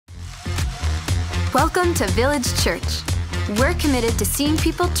Welcome to Village Church. We're committed to seeing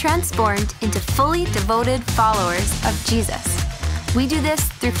people transformed into fully devoted followers of Jesus. We do this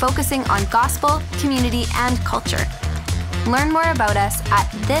through focusing on gospel, community, and culture. Learn more about us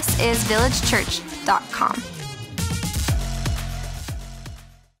at thisisvillagechurch.com.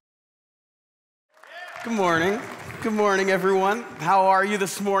 Good morning. Good morning, everyone. How are you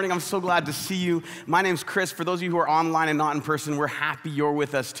this morning? I'm so glad to see you. My name's Chris. For those of you who are online and not in person, we're happy you're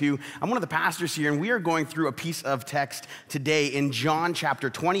with us too. I'm one of the pastors here, and we are going through a piece of text today in John chapter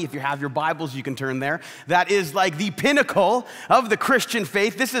 20. If you have your Bibles, you can turn there. That is like the pinnacle of the Christian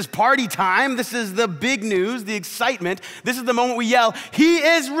faith. This is party time. This is the big news, the excitement. This is the moment we yell, "He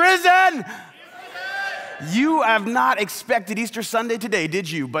is risen!" You have not expected Easter Sunday today, did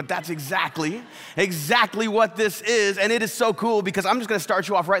you? But that's exactly what this is. And it is so cool because I'm just going to start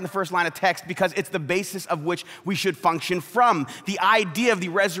you off right in the first line of text because it's the basis of which we should function from. The idea of the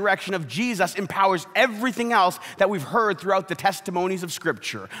resurrection of Jesus empowers everything else that we've heard throughout the testimonies of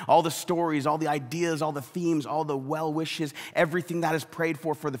Scripture. All the stories, all the ideas, all the themes, all the well wishes, everything that is prayed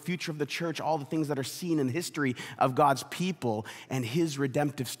for the future of the church, all the things that are seen in history of God's people. And his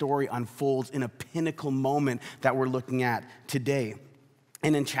redemptive story unfolds in a pinnacle moment that we're looking at today.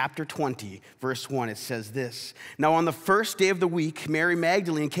 And in chapter 20, verse 1, it says this: "Now on the first day of the week, Mary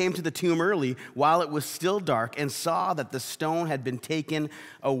Magdalene came to the tomb early while it was still dark and saw that the stone had been taken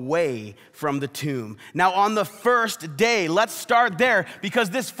away from the tomb." Now on the first day, let's start there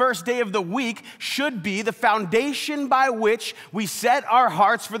because this first day of the week should be the foundation by which we set our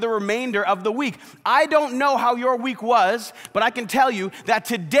hearts for the remainder of the week. I don't know how your week was, but I can tell you that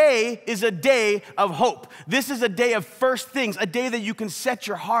today is a day of hope. This is a day of first things, a day that you can set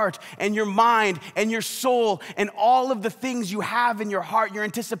your heart and your mind and your soul and all of the things you have in your heart, your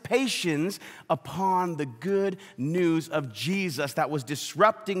anticipations upon the good news of Jesus that was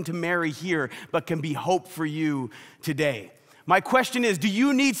disrupting to Mary here, but can be hope for you today. My question is, do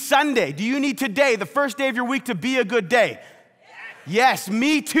you need Sunday? Do you need today, the first day of your week, to be a good day? Yes,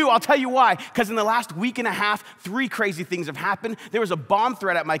 me too. I'll tell you why. Because in the last week and a half, 3 crazy things have happened. There was a bomb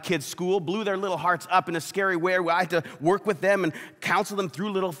threat at my kids' school, blew their little hearts up in a scary way where I had to work with them and counsel them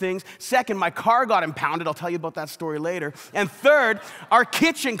through little things. Second, my car got impounded. I'll tell you about that story later. And third, our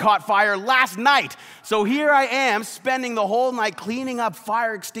kitchen caught fire last night. So here I am spending the whole night cleaning up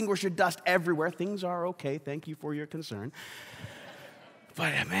fire extinguisher dust everywhere. Things are okay. Thank you for your concern.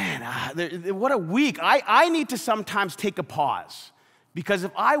 But man, what a week. I need to sometimes take a pause because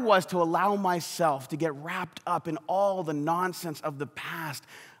if I was to allow myself to get wrapped up in all the nonsense of the past,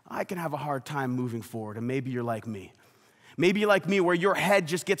 I can have a hard time moving forward. And maybe you're like me. Maybe you're like me where your head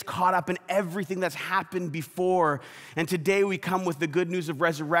just gets caught up in everything that's happened before. And today we come with the good news of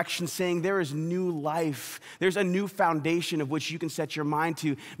resurrection saying there is new life. There's a new foundation of which you can set your mind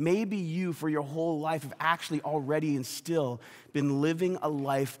to. Maybe you for your whole life have actually already and still been living a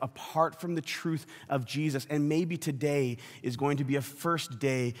life apart from the truth of Jesus. And maybe today is going to be a first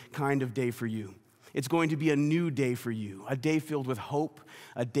day kind of day for you. It's going to be a new day for you, a day filled with hope,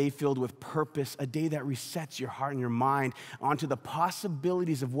 a day filled with purpose, a day that resets your heart and your mind onto the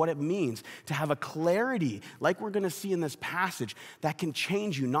possibilities of what it means to have a clarity, like we're going to see in this passage, that can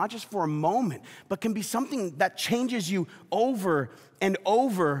change you, not just for a moment, but can be something that changes you over and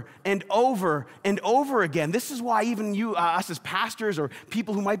over and over and over again. This is why even you, us as pastors or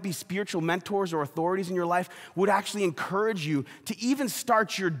people who might be spiritual mentors or authorities in your life would actually encourage you to even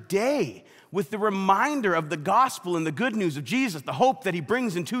start your day with the reminder of the gospel and the good news of Jesus, the hope that he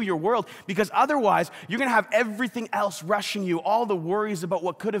brings into your world, because otherwise you're going to have everything else rushing you, all the worries about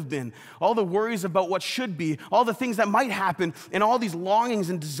what could have been, all the worries about what should be, all the things that might happen, and all these longings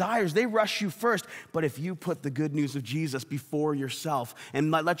and desires, they rush you first. But if you put the good news of Jesus before yourself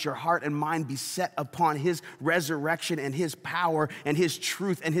and let your heart and mind be set upon his resurrection and his power and his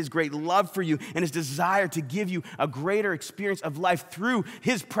truth and his great love for you and his desire to give you a greater experience of life through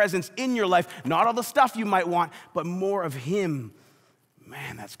his presence in your life, not all the stuff you might want, but more of him,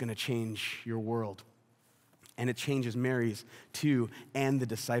 man, that's going to change your world. And it changes Mary's too and the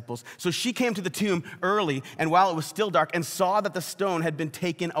disciples. So she came to the tomb early and while it was still dark and saw that the stone had been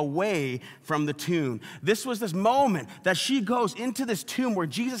taken away from the tomb. This was this moment that she goes into this tomb where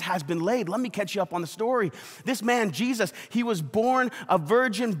Jesus has been laid. Let me catch you up on the story. This man, Jesus, he was born a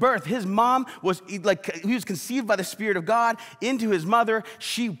virgin birth. His mom was he was conceived by the Spirit of God into his mother.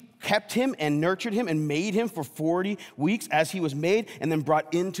 She kept him and nurtured him and made him for 40 weeks as he was made and then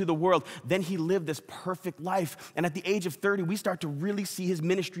brought into the world. Then he lived this perfect life. And at the age of 30, we start to really see his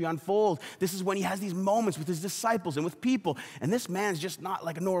ministry unfold. This is when he has these moments with his disciples and with people. And this man's just not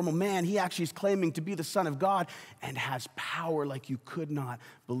like a normal man. He actually is claiming to be the Son of God and has power like you could not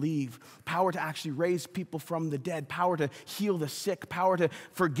believe. Power to actually raise people from the dead, power to heal the sick, power to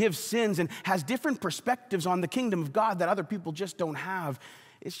forgive sins, and has different perspectives on the kingdom of God that other people just don't have.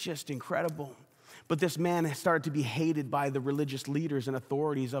 It's just incredible. But this man started to be hated by the religious leaders and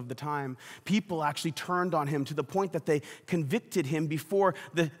authorities of the time. People actually turned on him to the point that they convicted him before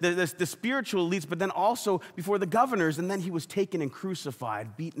the spiritual elites, but then also before the governors. And then he was taken and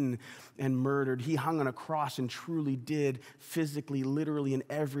crucified, beaten and murdered. He hung on a cross and truly did physically, literally in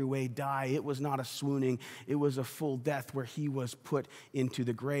every way die. It was not a swooning. It was a full death where he was put into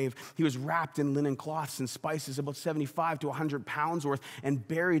the grave. He was wrapped in linen cloths and spices, about 75 to 100 pounds worth, and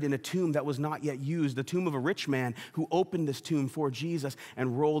buried in a tomb that was not yet used, the tomb of a rich man who opened this tomb for Jesus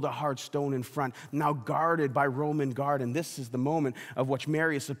and rolled a hard stone in front, now guarded by Roman guard. And this is the moment of which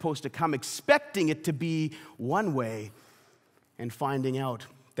Mary is supposed to come, expecting it to be one way and finding out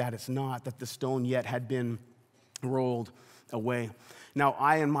that it's not, that the stone yet had been rolled away. Now,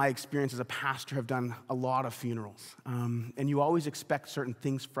 I, in my experience as a pastor, have done a lot of funerals, and you always expect certain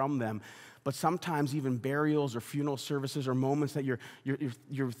things from them. But sometimes even burials or funeral services or moments that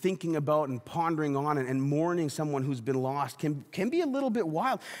you're thinking about and pondering on and mourning someone who's been lost can be a little bit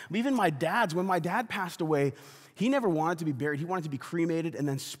wild. Even when my dad passed away, he never wanted to be buried. He wanted to be cremated and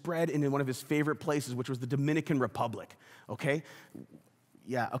then spread into one of his favorite places, which was the Dominican Republic, okay?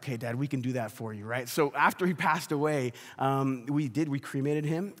 Yeah, okay, Dad, we can do that for you, right? So after he passed away, we cremated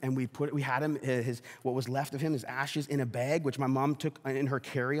him, and we had him, what was left of him, his ashes, in a bag, which my mom took in her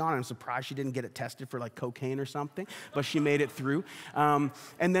carry-on. I'm surprised she didn't get it tested for like cocaine or something, but she made it through. And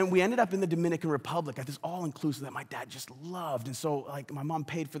then we ended up in the Dominican Republic at this all-inclusive that my dad just loved. And so like my mom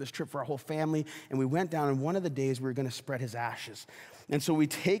paid for this trip for our whole family, and we went down, and one of the days we were gonna spread his ashes. And so we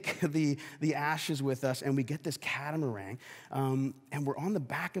take the ashes with us, and we get this catamaran, and we're on the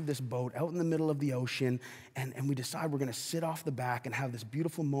back of this boat out in the middle of the ocean, and we decide we're going to sit off the back and have this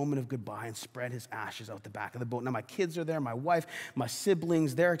beautiful moment of goodbye and spread his ashes out the back of the boat. Now, my kids are there, my wife, my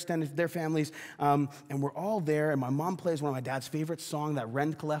siblings, their families, and we're all there, and my mom plays one of my dad's favorite songs, that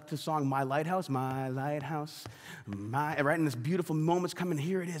Ren Collective song, My Lighthouse, right? And this beautiful moment's coming.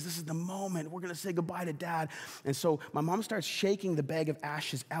 Here it is. This is the moment. We're going to say goodbye to Dad. And so my mom starts shaking the bag of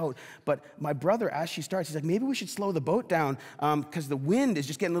ashes out, but my brother, as she starts, he's like, maybe we should slow the boat down because the wind is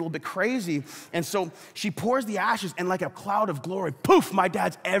just getting a little bit crazy. And so she pours the ashes, and like a cloud of glory, poof, my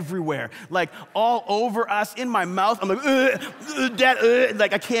dad's everywhere, like all over us, in my mouth. I'm like, Dad,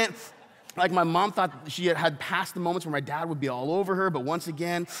 like I can't. Like my mom thought she had passed the moments where my dad would be all over her, but once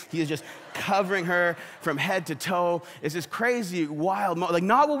again, he is just covering her from head to toe. It's this crazy, wild moment, like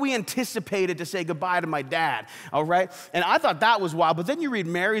not what we anticipated to say goodbye to my dad, all right? And I thought that was wild, but then you read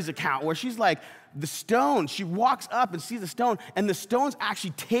Mary's account where she's like, the stone, she walks up and sees the stone, and the stone's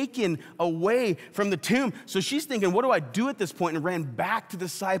actually taken away from the tomb. So she's thinking, what do I do at this point? And ran back to the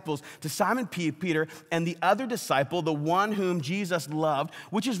disciples, to Simon Peter and the other disciple, the one whom Jesus loved,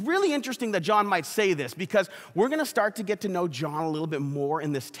 which is really interesting that John might say this, because we're going to start to get to know John a little bit more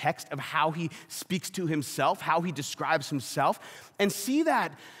in this text of how he speaks to himself, how he describes himself, and see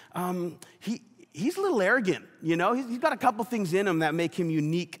that he's a little arrogant, you know? He's got a couple things in him that make him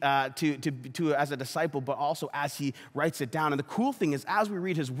unique to as a disciple, but also as he writes it down. And the cool thing is, as we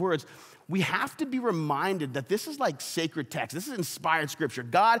read his words, we have to be reminded that this is like sacred text. This is inspired scripture.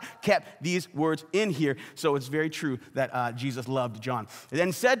 God kept these words in here, so it's very true that Jesus loved John. And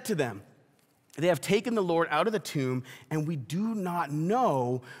then said to them, they have taken the Lord out of the tomb, and we do not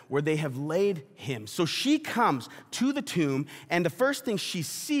know where they have laid him. So she comes to the tomb, and the first thing she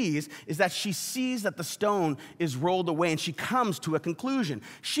sees is that she sees that the stone is rolled away, and she comes to a conclusion.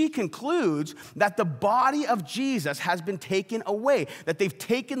 She concludes that the body of Jesus has been taken away, that they've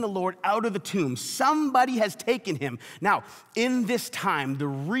taken the Lord out of the tomb. Somebody has taken him. Now, in this time, the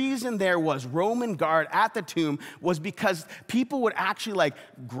reason there was Roman guard at the tomb was because people would actually like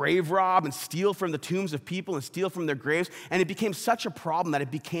grave rob and steal from the tombs of people and steal from their graves, and it became such a problem that it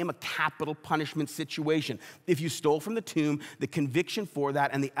became a capital punishment situation. If you stole from the tomb, the conviction for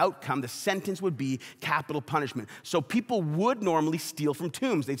that and the outcome, the sentence would be capital punishment. So people would normally steal from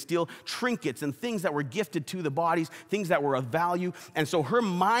tombs. They'd steal trinkets and things that were gifted to the bodies, things that were of value, and so her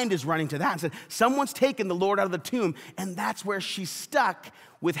mind is running to that and said, someone's taken the Lord out of the tomb, and that's where she's stuck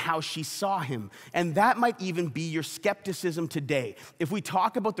with how she saw him. And that might even be your skepticism today. If we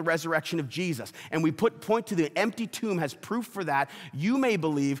talk about the resurrection of Jesus and we point to the empty tomb as proof for that, you may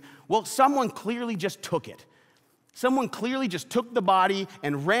believe, well, someone clearly just took it. Someone clearly just took the body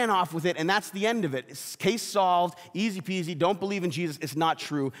and ran off with it, and that's the end of it. It's case solved, easy peasy, don't believe in Jesus, it's not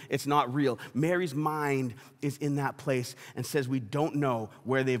true, it's not real. Mary's mind is in that place and says, we don't know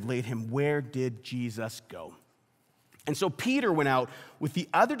where they've laid him. Where did Jesus go? And so Peter went out with the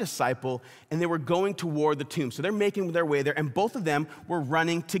other disciple, and they were going toward the tomb. So they're making their way there, and both of them were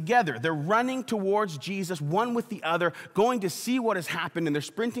running together. They're running towards Jesus, one with the other, going to see what has happened, and they're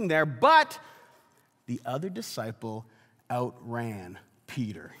sprinting there, but the other disciple outran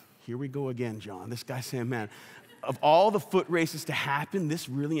Peter. Here we go again, John. This guy saying, man, of all the foot races to happen, this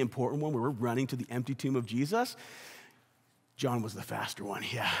really important one where we're running to the empty tomb of Jesus, John was the faster one,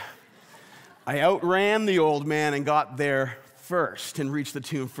 yeah. I outran the old man and got there first and reached the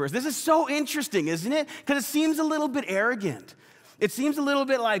tomb first. This is so interesting, isn't it? Because it seems a little bit arrogant. It seems a little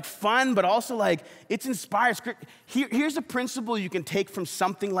bit like fun, but also like it's inspired. Here's a principle you can take from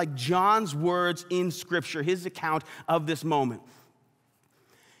something like John's words in Scripture, his account of this moment.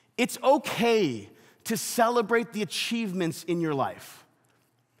 It's okay to celebrate the achievements in your life.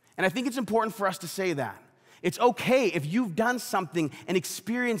 And I think it's important for us to say that. It's okay if you've done something and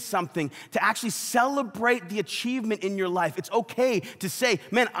experienced something to actually celebrate the achievement in your life. It's okay to say,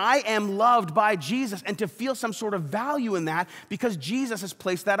 man, I am loved by Jesus, and to feel some sort of value in that because Jesus has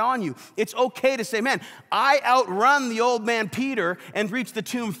placed that on you. It's okay to say, man, I outrun the old man Peter and reached the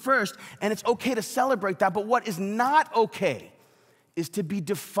tomb first, and it's okay to celebrate that. But what is not okay is to be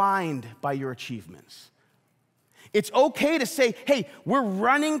defined by your achievements. It's okay to say, hey, we're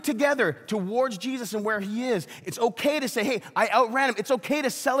running together towards Jesus and where he is. It's okay to say, hey, I outran him. It's okay to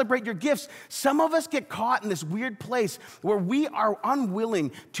celebrate your gifts. Some of us get caught in this weird place where we are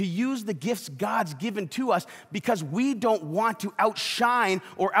unwilling to use the gifts God's given to us because we don't want to outshine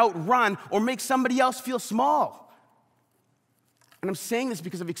or outrun or make somebody else feel small. And I'm saying this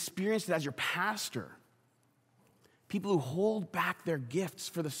because I've experienced it as your pastor. People who hold back their gifts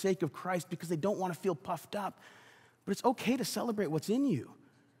for the sake of Christ because they don't want to feel puffed up. But it's okay to celebrate what's in you.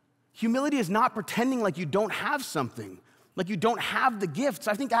 Humility is not pretending like you don't have something, like you don't have the gifts.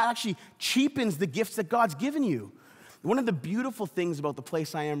 I think that actually cheapens the gifts that God's given you. One of the beautiful things about the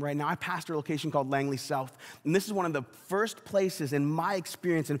place I am right now, I pastor a location called Langley South, and this is one of the first places in my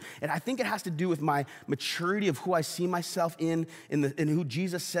experience, and I think it has to do with my maturity of who I see myself in who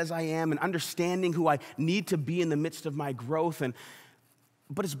Jesus says I am, and understanding who I need to be in the midst of my growth.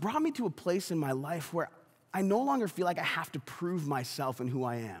 But it's brought me to a place in my life where I no longer feel like I have to prove myself and who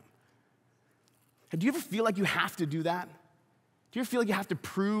I am. Do you ever feel like you have to do that? Do you ever feel like you have to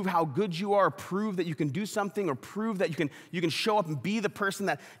prove how good you are, or prove that you can do something, or prove that you can show up and be the person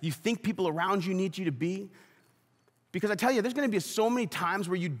that you think people around you need you to be? Because I tell you, there's going to be so many times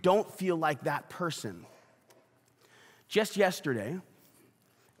where you don't feel like that person. Just yesterday,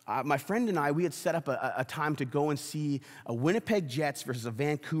 my friend and I, we had set up a time to go and see a Winnipeg Jets versus a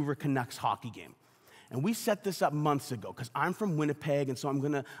Vancouver Canucks hockey game. And we set this up months ago because I'm from Winnipeg, and so I'm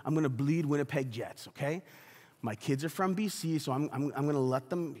gonna bleed Winnipeg Jets, okay? My kids are from BC, so I'm gonna let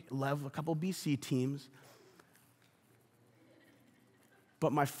them love a couple BC teams.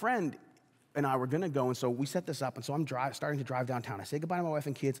 But my friend and I were gonna go, and so we set this up, and so I'm starting to drive downtown. I say goodbye to my wife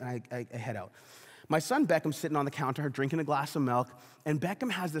and kids, and I head out. My son Beckham's sitting on the counter drinking a glass of milk, and Beckham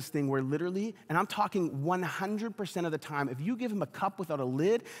has this thing where literally, and I'm talking 100% of the time, if you give him a cup without a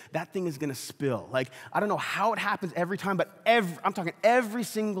lid, that thing is gonna spill. Like, I don't know how it happens every time, but I'm talking every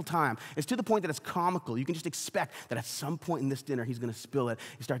single time. It's to the point that it's comical. You can just expect that at some point in this dinner, he's gonna spill it.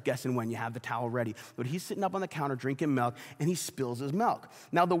 You start guessing when, you have the towel ready. But he's sitting up on the counter drinking milk, and he spills his milk.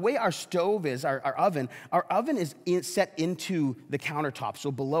 Now, the way our stove is, our oven is set into the countertop,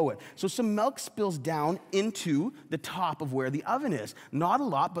 so below it. So some milk spills down into the top of where the oven is. Not a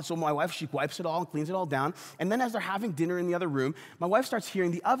lot, but so my wife, she wipes it all and cleans it all down. And then as they're having dinner in the other room, my wife starts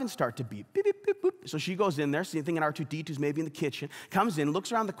hearing the oven start to beep, beep, beep, beep, beep. So she goes in there, thinking R2-D2's maybe in the kitchen, comes in,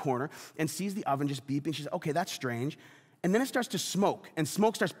 looks around the corner, and sees the oven just beeping. She says, okay, that's strange. And then it starts to smoke, and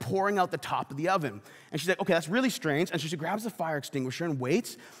smoke starts pouring out the top of the oven. And she's like, okay, that's really strange. And so she grabs the fire extinguisher and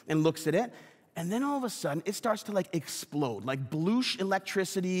waits and looks at it. And then all of a sudden, it starts to like explode, like bloosh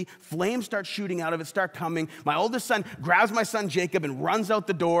electricity, flames start shooting out of it, start coming. My oldest son grabs my son Jacob and runs out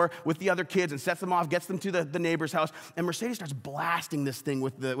the door with the other kids and sets them off, gets them to the neighbor's house. And Mercedes starts blasting this thing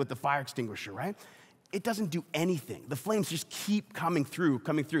with the fire extinguisher, right? it doesn't do anything. The flames just keep coming through.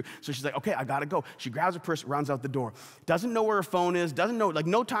 So she's like, okay, I gotta go. She grabs her purse, runs out the door. Doesn't know where her phone is, doesn't know, like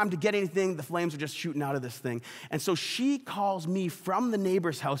no time to get anything. The flames are just shooting out of this thing. And so she calls me from the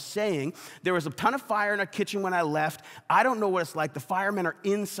neighbor's house saying, there was a ton of fire in our kitchen when I left. I don't know what it's like. The firemen are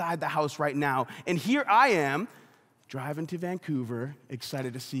inside the house right now. And here I am, driving to Vancouver,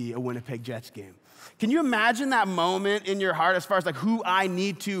 excited to see a Winnipeg Jets game. Can you imagine that moment in your heart as far as like who I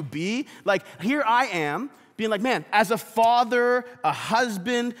need to be? Like here I am being like, man, as a father, a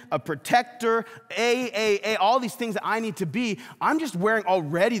husband, a protector, all these things that I need to be, I'm just wearing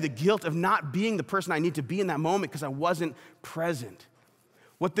already the guilt of not being the person I need to be in that moment because I wasn't present.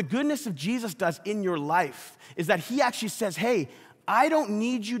 What the goodness of Jesus does in your life is that he actually says, hey, I don't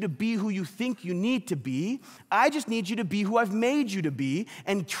need you to be who you think you need to be. I just need you to be who I've made you to be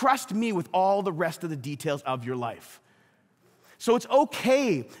and trust me with all the rest of the details of your life. So it's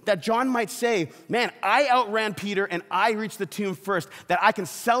okay that John might say, man, I outran Peter and I reached the tomb first, that I can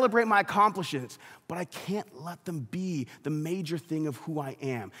celebrate my accomplishments, but I can't let them be the major thing of who I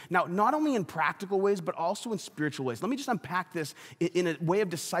am. Now, not only in practical ways, but also in spiritual ways. Let me just unpack this in a way of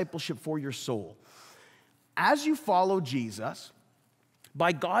discipleship for your soul. As you follow Jesus,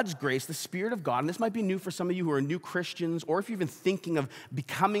 by God's grace, the Spirit of God, and this might be new for some of you who are new Christians, or if you've been thinking of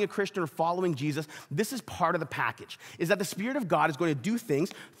becoming a Christian or following Jesus, this is part of the package, is that the Spirit of God is going to do things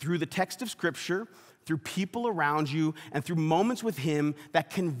through the text of Scripture, through people around you, and through moments with Him that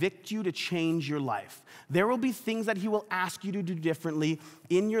convict you to change your life. There will be things that He will ask you to do differently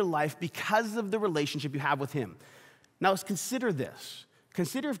in your life because of the relationship you have with Him. Now, let's consider this.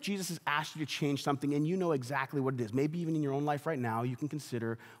 Consider if Jesus has asked you to change something and you know exactly what it is. Maybe even in your own life right now, you can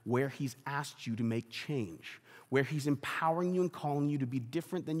consider where He's asked you to make change, where He's empowering you and calling you to be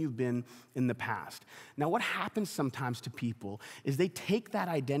different than you've been in the past. Now, what happens sometimes to people is they take that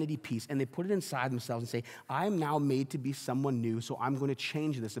identity piece and they put it inside themselves and say, I am now made to be someone new, so I'm going to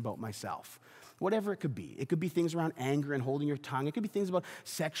change this about myself. Whatever it could be. It could be things around anger and holding your tongue. It could be things about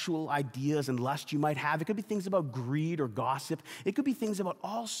sexual ideas and lust you might have. It could be things about greed or gossip. It could be things about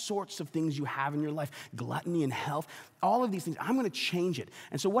all sorts of things you have in your life, gluttony and health, all of these things. I'm going to change it.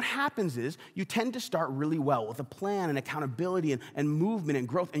 And so what happens is you tend to start really well with a plan and accountability and movement and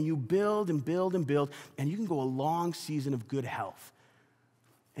growth, and you build and build and build, and you can go a long season of good health.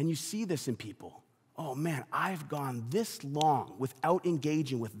 And you see this in people. Oh man, I've gone this long without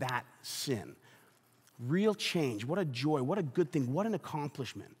engaging with that sin. Real change, what a joy, what a good thing, what an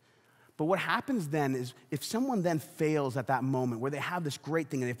accomplishment. But what happens then is if someone then fails at that moment where they have this great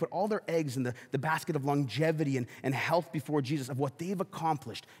thing and they put all their eggs in the basket of longevity and health before Jesus, of what they've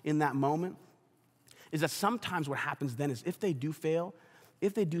accomplished in that moment, is that sometimes what happens then is if they do fail,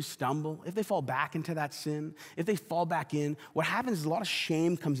 if they do stumble, if they fall back into that sin, if they fall back in, what happens is a lot of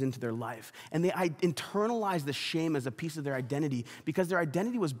shame comes into their life. And they internalize the shame as a piece of their identity because their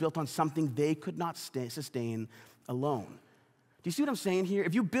identity was built on something they could not sustain alone. Do you see what I'm saying here?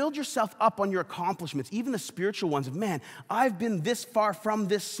 If you build yourself up on your accomplishments, even the spiritual ones of, man, I've been this far from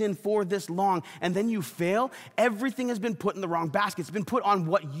this sin for this long, and then you fail, everything has been put in the wrong basket. It's been put on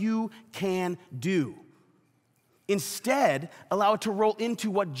what you can do. Instead, allow it to roll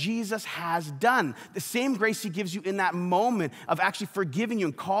into what Jesus has done. The same grace He gives you in that moment of actually forgiving you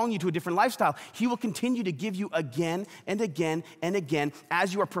and calling you to a different lifestyle, He will continue to give you again and again and again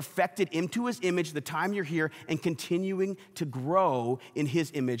as you are perfected into His image the time you're here and continuing to grow in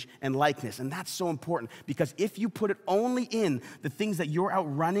His image and likeness. And that's so important because if you put it only in the things that you're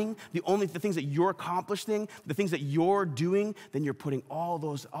outrunning, the things that you're accomplishing, the things that you're doing, then you're putting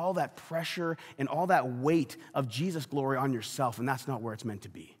all that pressure and all that weight of Jesus' glory on yourself, and that's not where it's meant to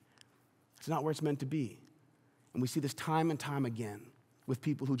be. It's not where it's meant to be. And we see this time and time again with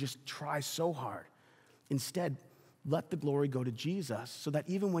people who just try so hard. Instead, let the glory go to Jesus so that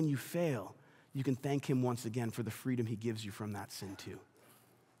even when you fail, you can thank Him once again for the freedom He gives you from that sin too.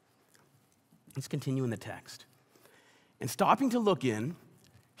 Let's continue in the text. And stopping to look in,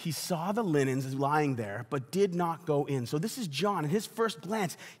 He saw the linens lying there, but did not go in. So this is John. At his first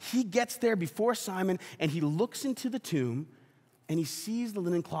glance, he gets there before Simon, and he looks into the tomb, and he sees the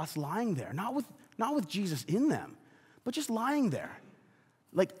linen cloths lying there. Not with Jesus in them, but just lying there.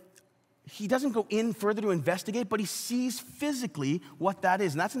 Like, he doesn't go in further to investigate, but he sees physically what that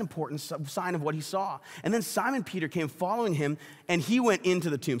is. And that's an important sign of what he saw. And then Simon Peter came following him, and he went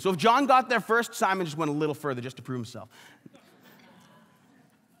into the tomb. So if John got there first, Simon just went a little further just to prove himself.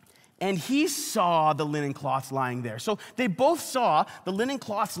 and he saw the linen cloths lying there. So they both saw the linen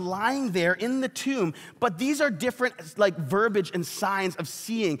cloths lying there in the tomb, but these are different like verbiage and signs of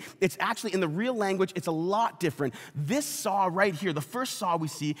seeing. It's actually, in the real language, it's a lot different. This saw right here, the first saw we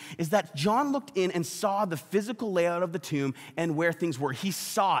see, is that John looked in and saw the physical layout of the tomb and where things were. He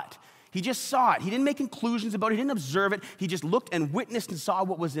saw it. He just saw it. He didn't make conclusions about it. He didn't observe it. He just looked and witnessed and saw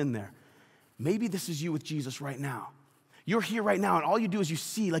what was in there. Maybe this is you with Jesus right now. You're here right now, and all you do is you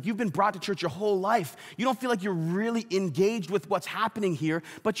see, like you've been brought to church your whole life. You don't feel like you're really engaged with what's happening here,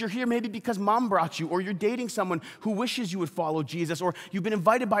 but you're here maybe because mom brought you, or you're dating someone who wishes you would follow Jesus, or you've been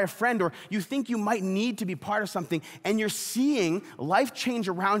invited by a friend, or you think you might need to be part of something, and you're seeing life change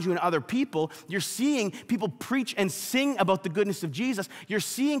around you and other people. You're seeing people preach and sing about the goodness of Jesus. You're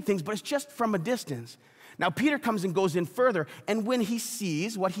seeing things, but it's just from a distance. Now, Peter comes and goes in further, and when he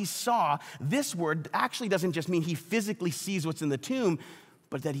sees what he saw, this word actually doesn't just mean he physically sees what's in the tomb,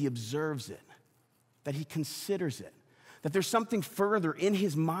 but that he observes it, that he considers it, that there's something further in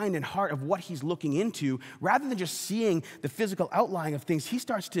his mind and heart of what he's looking into. Rather than just seeing the physical outline of things, he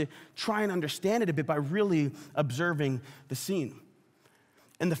starts to try and understand it a bit by really observing the scene.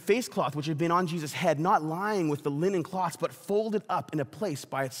 And the face cloth, which had been on Jesus' head, not lying with the linen cloths, but folded up in a place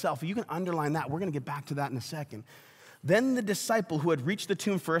by itself. You can underline that. We're going to get back to that in a second. Then the disciple who had reached the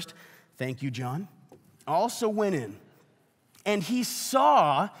tomb first, thank you, John, also went in. And he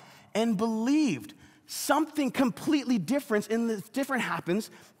saw and believed. Something completely different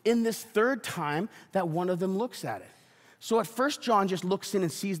happens in this third time that one of them looks at it. So at first, John just looks in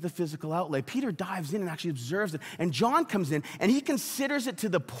and sees the physical outlay. Peter dives in and actually observes it. And John comes in, and he considers it to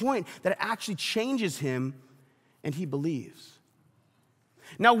the point that it actually changes him, and he believes.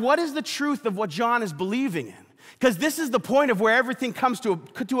 Now, what is the truth of what John is believing in? Because this is the point of where everything comes to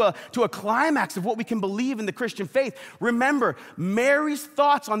a climax of what we can believe in the Christian faith. Remember, Mary's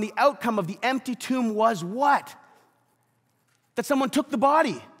thoughts on the outcome of the empty tomb was what? That someone took the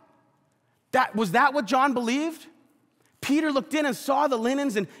body. Was that what John believed? Peter looked in and saw the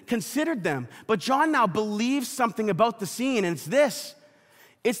linens and considered them. But John now believes something about the scene, and it's this.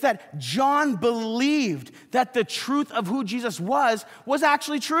 It's that John believed that the truth of who Jesus was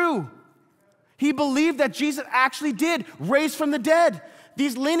actually true. He believed that Jesus actually did raise from the dead.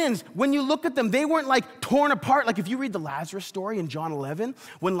 These linens, when you look at them, they weren't like torn apart. Like if you read the Lazarus story in John 11,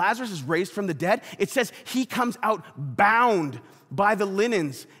 when Lazarus is raised from the dead, it says he comes out bound by the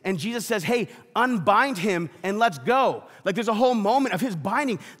linens. And Jesus says, hey, unbind him and let's go. Like there's a whole moment of his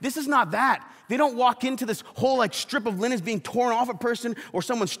binding. This is not that. They don't walk into this whole like strip of linens being torn off a person or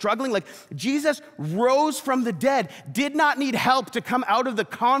someone struggling. Like Jesus rose from the dead, did not need help to come out of the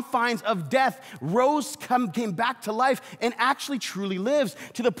confines of death, came back to life and actually truly lives,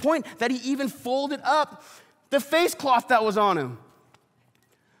 to the point that he even folded up the face cloth that was on him.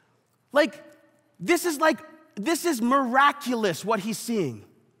 This is miraculous what he's seeing.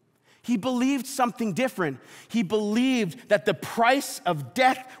 He believed something different. He believed that the price of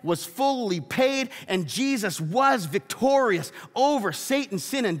death was fully paid and Jesus was victorious over Satan,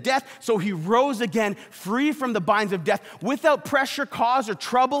 sin, and death. So he rose again, free from the binds of death, without pressure, cause, or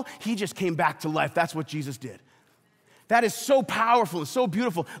trouble. He just came back to life. That's what Jesus did. That is so powerful and so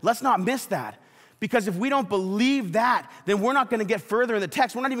beautiful. Let's not miss that. Because if we don't believe that, then we're not going to get further in the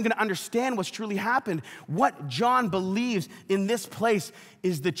text. We're not even going to understand what's truly happened. What John believes in this place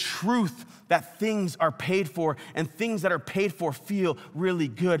is the truth that things are paid for, and things that are paid for feel really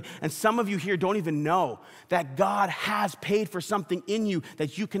good. And some of you here don't even know that God has paid for something in you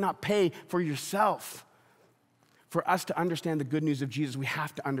that you cannot pay for yourself. For us to understand the good news of Jesus, we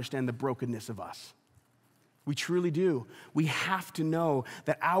have to understand the brokenness of us. We truly do. We have to know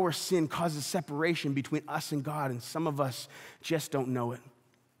that our sin causes separation between us and God, and some of us just don't know it.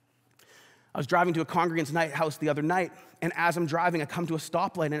 I was driving to a congregant's night house the other night, and as I'm driving, I come to a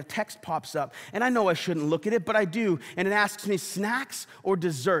stoplight, and a text pops up, and I know I shouldn't look at it, but I do, and it asks me, snacks or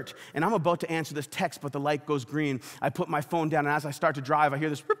dessert? And I'm about to answer this text, but the light goes green. I put my phone down, and as I start to drive, I hear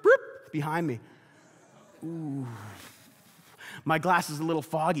this rip, rip behind me. Ooh. My glass is a little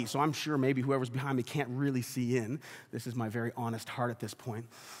foggy, so I'm sure maybe whoever's behind me can't really see in. This is my very honest heart at this point.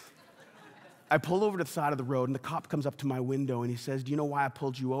 I pull over to the side of the road, and the cop comes up to my window, and he says, do you know why I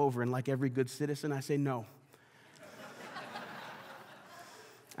pulled you over? And like every good citizen, I say, no.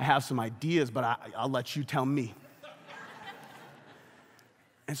 I have some ideas, but I'll let you tell me.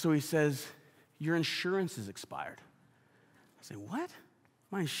 And so he says, your insurance is expired. I say, what?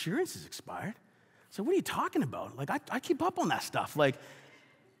 My insurance is expired? So what are you talking about? Like, I keep up on that stuff. Like,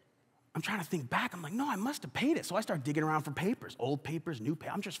 I'm trying to think back. I'm like, no, I must have paid it. So I start digging around for papers, old papers, new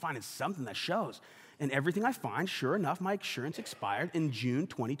papers. I'm just finding something that shows. And everything I find, sure enough, my insurance expired in June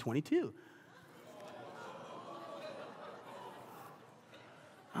 2022.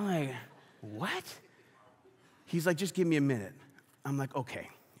 I'm like, what? He's like, just give me a minute. I'm like, okay.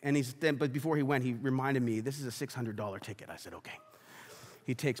 And but before he went, he reminded me, this is a $600 ticket. I said, okay.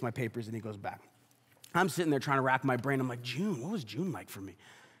 He takes my papers and he goes back. I'm sitting there trying to rack my brain. I'm like, June, what was June like for me?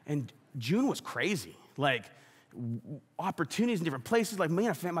 And June was crazy. Like, opportunities in different places. Like, me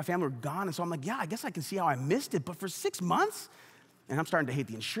and my family were gone. And so I'm like, yeah, I guess I can see how I missed it. But for 6 months, and I'm starting to hate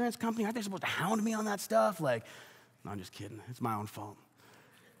the insurance company. Aren't they supposed to hound me on that stuff? Like, no, I'm just kidding. It's my own fault.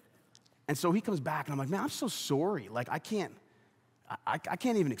 And so he comes back, and I'm like, man, I'm so sorry. Like, I can't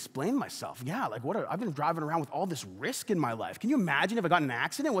even explain myself. Yeah, like, I've been driving around with all this risk in my life. Can you imagine if I got in an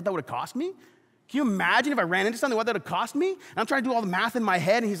accident, what that would have cost me? Can you imagine if I ran into something, what that would have cost me? And I'm trying to do all the math in my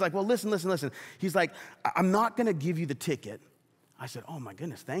head, and he's like, well, listen. He's like, I'm not going to give you the ticket. I said, oh, my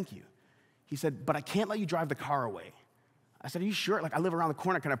goodness, thank you. He said, but I can't let you drive the car away. I said, are you sure? Like, I live around the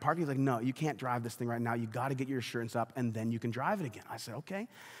corner. Can I park? He's like, no, you can't drive this thing right now. You got to get your insurance up, and then you can drive it again. I said, okay.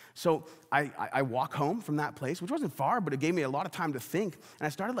 So I walk home from that place, which wasn't far, but it gave me a lot of time to think. And I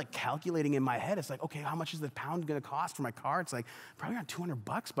started like calculating in my head. It's like, okay, how much is the pound going to cost for my car? It's like probably around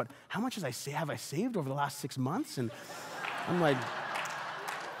 $200, but how much have I saved over the last 6 months? And I'm like,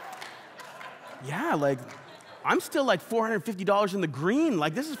 yeah, like I'm still like $450 in the green.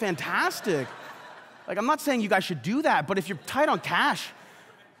 Like, this is fantastic. Like, I'm not saying you guys should do that, but if you're tight on cash,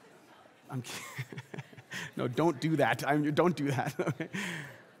 I'm kidding. No, don't do that. Don't do that. Okay.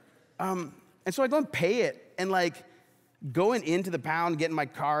 And so I go and pay it, and like going into the pound, getting my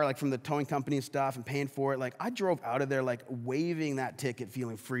car like from the towing company and stuff and paying for it, like I drove out of there like waving that ticket,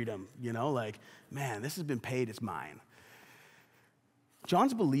 feeling freedom, like, man, this has been paid, it's mine.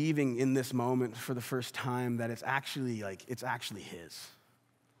 John's believing in this moment for the first time that it's actually his.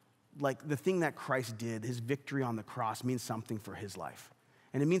 Like, the thing that Christ did, his victory on the cross, means something for his life.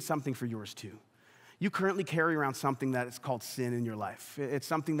 And it means something for yours too. You currently carry around something that is called sin in your life. It's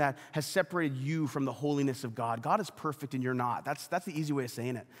something that has separated you from the holiness of God. God is perfect and you're not. That's the easy way of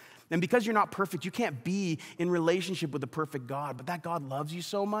saying it. And because you're not perfect, you can't be in relationship with the perfect God. But that God loves you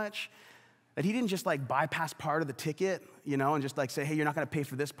so much that he didn't just like bypass part of the ticket, and just like say, hey, you're not going to pay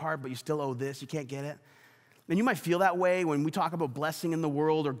for this part, but you still owe this. You can't get it. And you might feel that way when we talk about blessing in the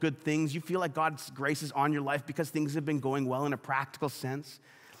world or good things. You feel like God's grace is on your life because things have been going well in a practical sense.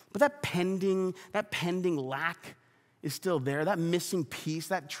 But that pending lack is still there. That missing piece,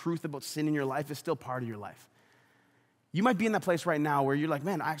 that truth about sin in your life is still part of your life. You might be in that place right now where you're like,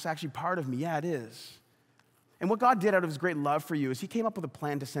 man, it's actually part of me. Yeah, it is. And what God did out of his great love for you is he came up with a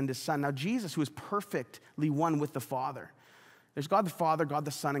plan to send his son. Now, Jesus, who is perfectly one with the Father. There's God the Father, God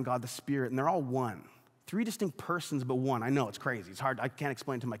the Son, and God the Spirit, and they're all one. 3 distinct persons, but one. I know, it's crazy. It's hard. I can't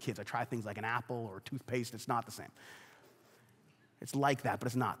explain it to my kids. I try things like an apple or toothpaste. It's not the same. It's like that, but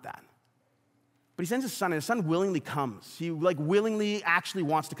it's not that. But he sends his son, and his son willingly comes. He willingly actually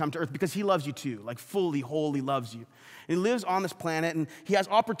wants to come to earth because he loves you too, fully, wholly loves you. And he lives on this planet, and he has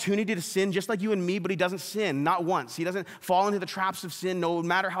opportunity to sin just like you and me, but he doesn't sin, not once. He doesn't fall into the traps of sin no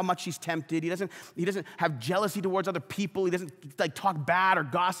matter how much he's tempted. He doesn't have jealousy towards other people. He doesn't talk bad or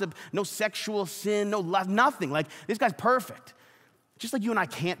gossip. No sexual sin, no love, nothing. This guy's perfect, just like you and I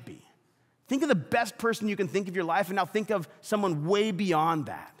can't be. Think of the best person you can think of your life, and now think of someone way beyond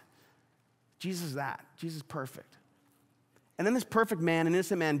that. Jesus is that. Jesus is perfect. And then this perfect man, an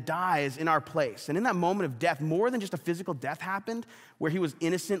innocent man, dies in our place. And in that moment of death, more than just a physical death happened, where he was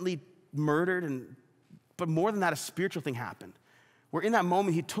innocently murdered, but more than that, a spiritual thing happened. Where in that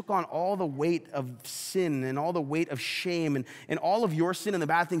moment, he took on all the weight of sin and all the weight of shame and all of your sin and the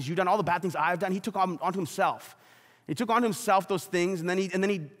bad things you've done, all the bad things I've done, he took onto himself. He took onto himself those things, and then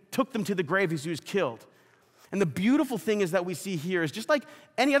he took them to the grave as he was killed. And the beautiful thing is that we see here is just like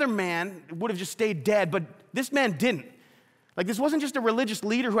any other man would have just stayed dead, but this man didn't. This wasn't just a religious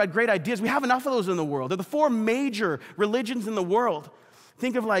leader who had great ideas. We have enough of those in the world. They're the 4 major religions in the world.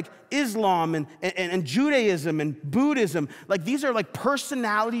 Think of Islam and Judaism and Buddhism. These are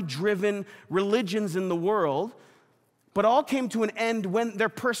personality-driven religions in the world, but all came to an end when their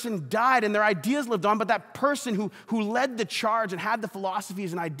person died and their ideas lived on, but that person who led the charge and had the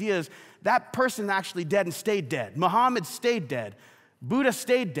philosophies and ideas, that person actually dead and stayed dead. Muhammad stayed dead. Buddha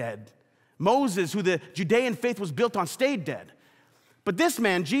stayed dead. Moses, who the Judean faith was built on, stayed dead. But this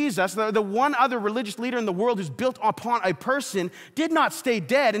man, Jesus, the one other religious leader in the world who's built upon a person, did not stay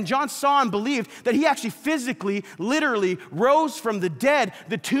dead. And John saw and believed that he actually physically, literally rose from the dead.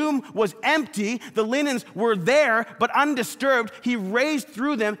 The tomb was empty. The linens were there, but undisturbed. He raised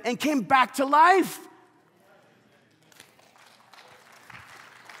through them and came back to life.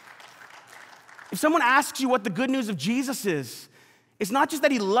 If someone asks you what the good news of Jesus is, it's not just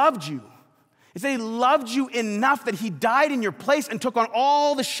that he loved you. It's that he loved you enough that he died in your place and took on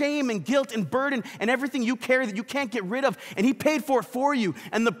all the shame and guilt and burden and everything you carry that you can't get rid of. And he paid for it for you.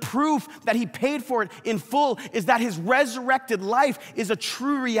 And the proof that he paid for it in full is that his resurrected life is a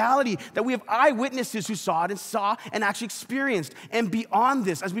true reality, that we have eyewitnesses who saw it and actually experienced. And beyond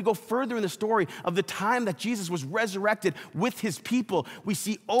this, as we go further in the story of the time that Jesus was resurrected with his people, we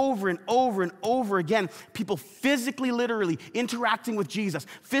see over and over and over again people physically, literally interacting with Jesus,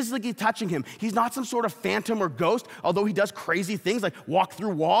 physically touching him. He's not some sort of phantom or ghost, although he does crazy things like walk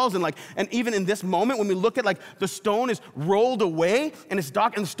through walls and even in this moment when we look at the stone is rolled away and it's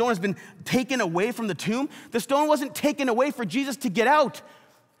dark and the stone has been taken away from the tomb. The stone wasn't taken away for Jesus to get out.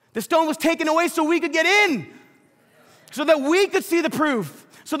 The stone was taken away so we could get in, so that we could see the proof,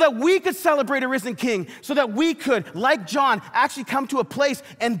 so that we could celebrate a risen king, so that we could, like John, actually come to a place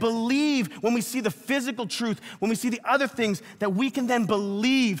and believe when we see the physical truth, when we see the other things, that we can then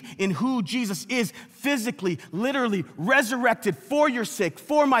believe in who Jesus is physically, literally resurrected for your sake,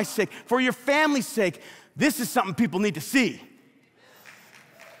 for my sake, for your family's sake. This is something people need to see.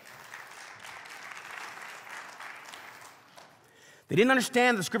 They didn't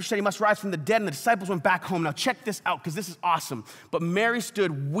understand the scripture said he must rise from the dead, and the disciples went back home. Now check this out, because this is awesome. But Mary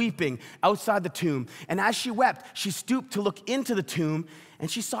stood weeping outside the tomb, and as she wept, she stooped to look into the tomb, and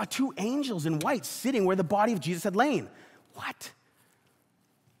she saw two angels in white sitting where the body of Jesus had lain. What?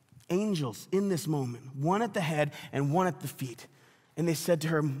 Angels in this moment, one at the head and one at the feet. And they said to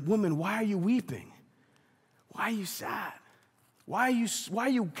her, "Woman, why are you weeping? Why are you sad? Why are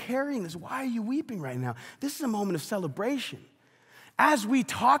you carrying this? Why are you weeping right now?" This is a moment of celebration. As we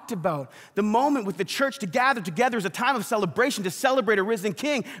talked about, the moment with the church to gather together is a time of celebration to celebrate a risen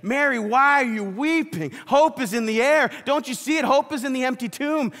king. Mary, why are you weeping? Hope is in the air. Don't you see it? Hope is in the empty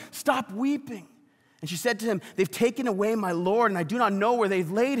tomb. Stop weeping. And she said to him, "They've taken away my Lord, and I do not know where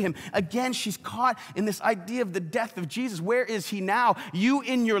they've laid him." Again, she's caught in this idea of the death of Jesus. Where is he now? You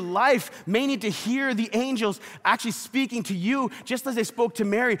in your life may need to hear the angels actually speaking to you, just as they spoke to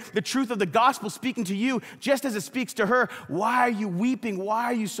Mary, the truth of the gospel speaking to you, just as it speaks to her. Why are you weeping? Why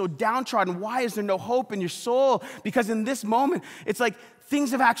are you so downtrodden? Why is there no hope in your soul? Because in this moment, it's like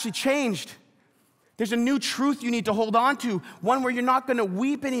things have actually changed. There's a new truth you need to hold on to, one where you're not going to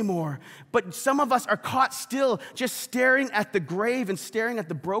weep anymore. But some of us are caught still just staring at the grave and staring at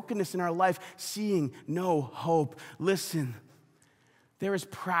the brokenness in our life, seeing no hope. Listen, there is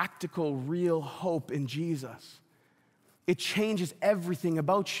practical, real hope in Jesus. It changes everything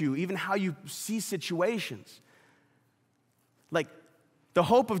about you, even how you see situations. Like, the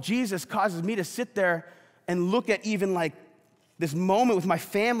hope of Jesus causes me to sit there and look at even this moment with my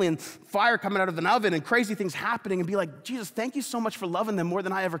family and fire coming out of an oven and crazy things happening and be like, "Jesus, thank you so much for loving them more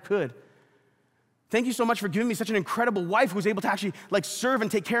than I ever could. Thank you so much for giving me such an incredible wife who was able to actually serve and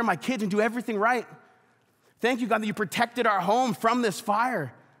take care of my kids and do everything right. Thank you, God, that you protected our home from this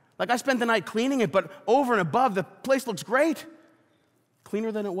fire. I spent the night cleaning it, but over and above, the place looks great.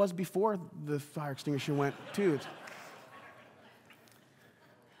 Cleaner than it was before the fire extinguisher went, too."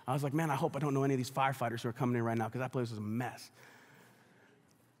 I was like, man, I hope I don't know any of these firefighters who are coming in right now, because that place was a mess.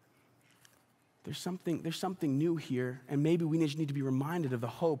 There's something new here, and maybe we just need to be reminded of the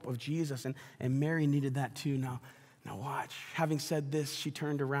hope of Jesus, and Mary needed that too. Now watch. Having said this, she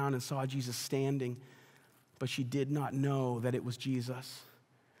turned around and saw Jesus standing, but she did not know that it was Jesus.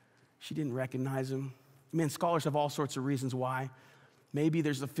 She didn't recognize him. Man, scholars have all sorts of reasons why. Maybe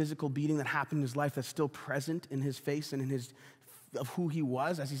there's a physical beating that happened in his life that's still present in his face and of who he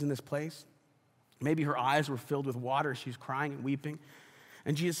was as he's in this place. Maybe her eyes were filled with water. She was crying and weeping.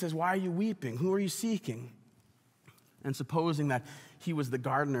 And Jesus says, "Why are you weeping? Who are you seeking?" And supposing that he was the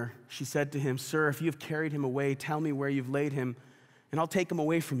gardener, she said to him, "Sir, if you have carried him away, tell me where you've laid him, and I'll take him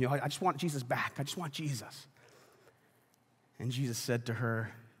away from you. I just want Jesus back. I just want Jesus." And Jesus said to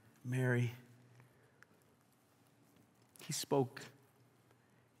her, "Mary." He spoke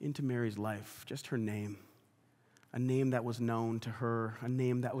into Mary's life, just her name, a name that was known to her, a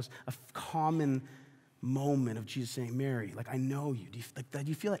name that was a common moment of Jesus saying, "Mary, I know you." Do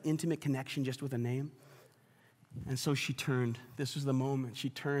you feel that intimate connection just with a name? And so she turned. This was the moment.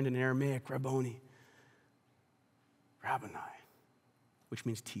 She turned in Aramaic, Rabboni, which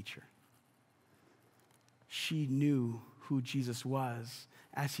means teacher. she knew who Jesus was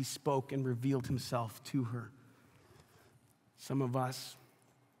as he spoke and revealed himself to her. Some of us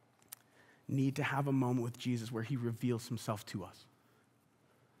need to have a moment with Jesus where he reveals himself to us.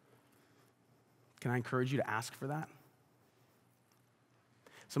 Can I encourage you to ask for that?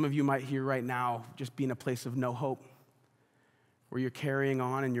 Some of you might hear right now just be in a place of no hope, where you're carrying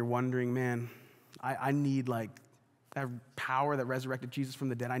on and you're wondering, man, I need like that power that resurrected Jesus from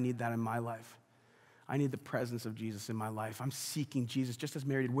the dead. I need that in my life. I need the presence of Jesus in my life. I'm seeking Jesus just as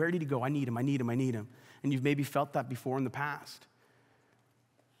Mary did. Where did he go? I need him, I need him, I need him. And you've maybe felt that before in the past.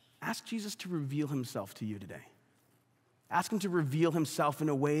 Ask Jesus to reveal himself to you today. Ask him to reveal himself in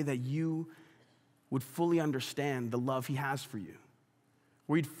a way that you would fully understand the love he has for you,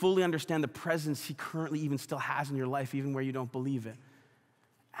 where you'd fully understand the presence he currently even still has in your life, even where you don't believe it.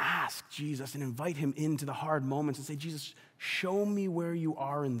 Ask Jesus and invite him into the hard moments and say, Jesus, show me where you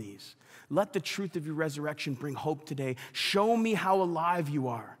are in these. Let the truth of your resurrection bring hope today. Show me how alive you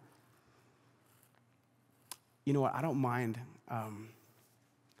are. You know what? I don't mind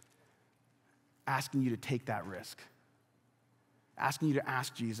asking you to take that risk. Asking you to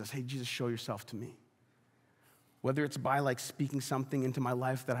ask Jesus, hey, Jesus, show yourself to me. Whether it's by like speaking something into my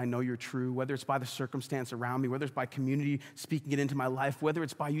life that I know you're true, whether it's by the circumstance around me, whether it's by community speaking it into my life, whether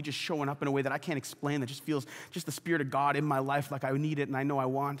it's by you just showing up in a way that I can't explain, that just feels just the Spirit of God in my life like I need it and I know I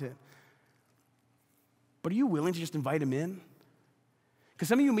want it. But are you willing to just invite him in? Because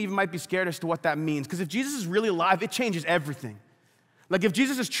some of you even might be scared as to what that means. Because if Jesus is really alive, it changes everything. Like if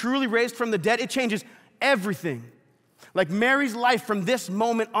Jesus is truly raised from the dead, it changes everything. Like Mary's life from this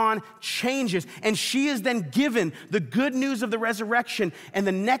moment on changes, and she is then given the good news of the resurrection. And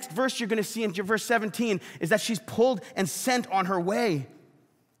the next verse you're going to see in verse 17 is that she's pulled and sent on her way.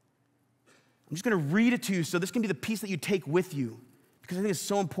 I'm just going to read it to you so this can be the piece that you take with you, because I think it's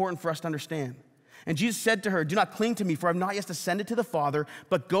so important for us to understand. And Jesus said to her, do not cling to me, for I have not yet ascended to the Father,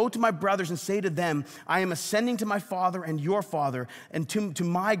 but go to my brothers and say to them, I am ascending to my Father and your Father, and to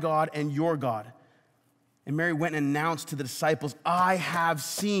my God and your God. And Mary went and announced to the disciples, I have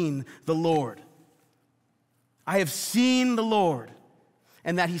seen the Lord. I have seen the Lord.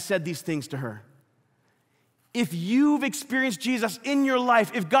 And that he said these things to her. If you've experienced Jesus in your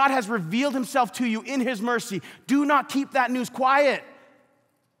life, if God has revealed himself to you in his mercy, do not keep that news quiet.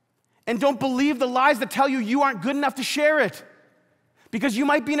 And don't believe the lies that tell you you aren't good enough to share it. Because you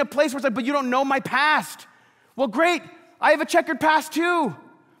might be in a place where it's like, but you don't know my past. Well, great, I have a checkered past too,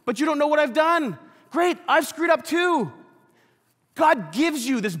 but you don't know what I've done. Great, I've screwed up too. God gives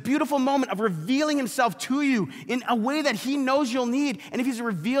you this beautiful moment of revealing himself to you in a way that he knows you'll need. And if he's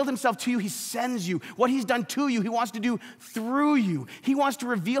revealed himself to you, he sends you. What he's done to you, he wants to do through you. He wants to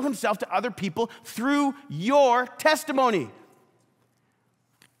reveal himself to other people through your testimony.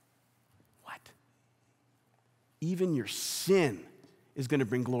 What? Even your sin is going to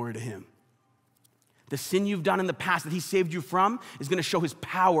bring glory to him. The sin you've done in the past that he saved you from is going to show his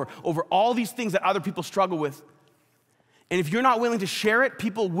power over all these things that other people struggle with. And if you're not willing to share it,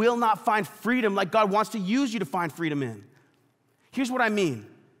 people will not find freedom like God wants to use you to find freedom in. Here's what I mean.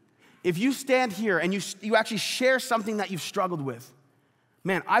 If you stand here and you actually share something that you've struggled with,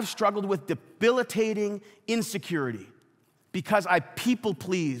 man, I've struggled with debilitating insecurity because I people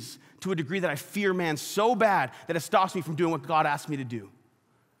please to a degree that I fear man so bad that it stops me from doing what God asked me to do.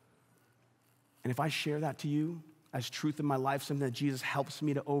 And if I share that to you as truth in my life, something that Jesus helps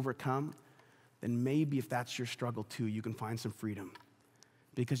me to overcome, then maybe if that's your struggle too, you can find some freedom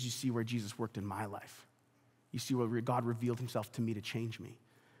because you see where Jesus worked in my life. You see where God revealed himself to me to change me.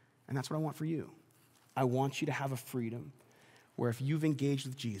 And that's what I want for you. I want you to have a freedom where if you've engaged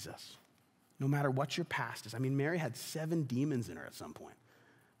with Jesus, no matter what your past is. I mean, Mary had 7 demons in her at some point.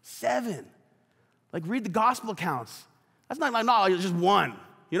 7. Like, read the gospel accounts. That's not like, no, just one.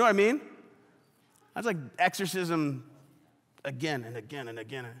 You know what I mean? That's like exorcism again and again and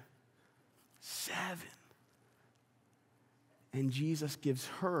again. 7. And Jesus gives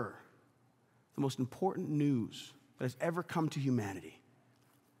her the most important news that has ever come to humanity,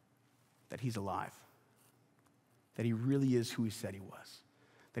 that he's alive, that he really is who he said he was,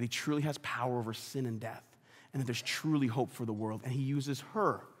 that he truly has power over sin and death, and that there's truly hope for the world. And he uses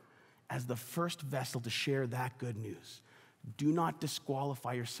her as the first vessel to share that good news. Do not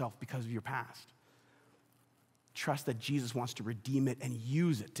disqualify yourself because of your past. Trust that Jesus wants to redeem it and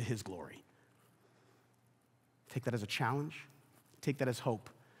use it to his glory. Take that as a challenge. Take that as hope.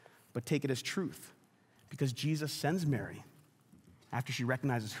 But take it as truth. Because Jesus sends Mary, after she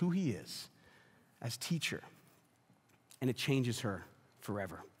recognizes who he is, as teacher. And it changes her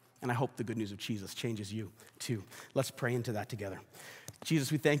forever. And I hope the good news of Jesus changes you too. Let's pray into that together.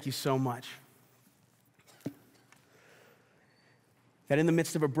 Jesus, we thank you so much That in the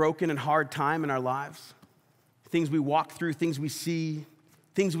midst of a broken and hard time in our lives, things we walk through, things we see,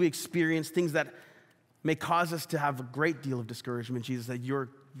 things we experience, things that may cause us to have a great deal of discouragement, Jesus, that your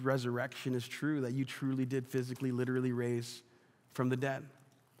resurrection is true, that you truly did physically, literally raise from the dead.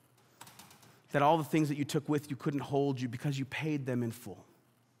 That all the things that you took with you couldn't hold you because you paid them in full.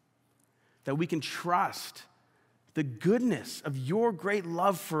 That we can trust the goodness of your great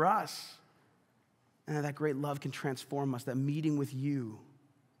love for us, and that great love can transform us, that meeting with you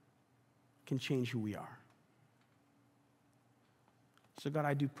can change who we are. So God,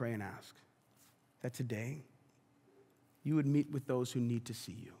 I do pray and ask that today you would meet with those who need to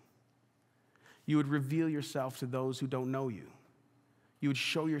see you. You would reveal yourself to those who don't know you. You would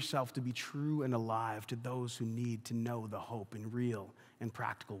show yourself to be true and alive to those who need to know the hope in real and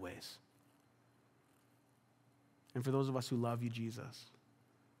practical ways. And for those of us who love you, Jesus,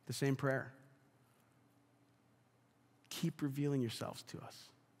 the same prayer. Keep revealing yourselves to us.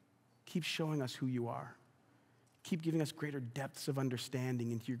 Keep showing us who you are. Keep giving us greater depths of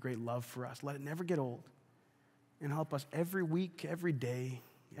understanding into your great love for us. Let it never get old. And help us every week, every day,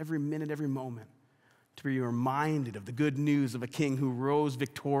 every minute, every moment to be reminded of the good news of a king who rose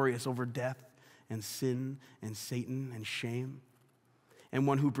victorious over death and sin and Satan and shame, and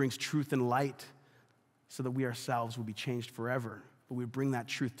one who brings truth and light so that we ourselves will be changed forever, but we bring that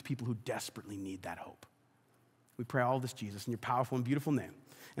truth to people who desperately need that hope. We pray all this, Jesus, in your powerful and beautiful name,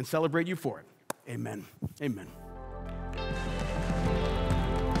 and celebrate you for it. Amen. Amen.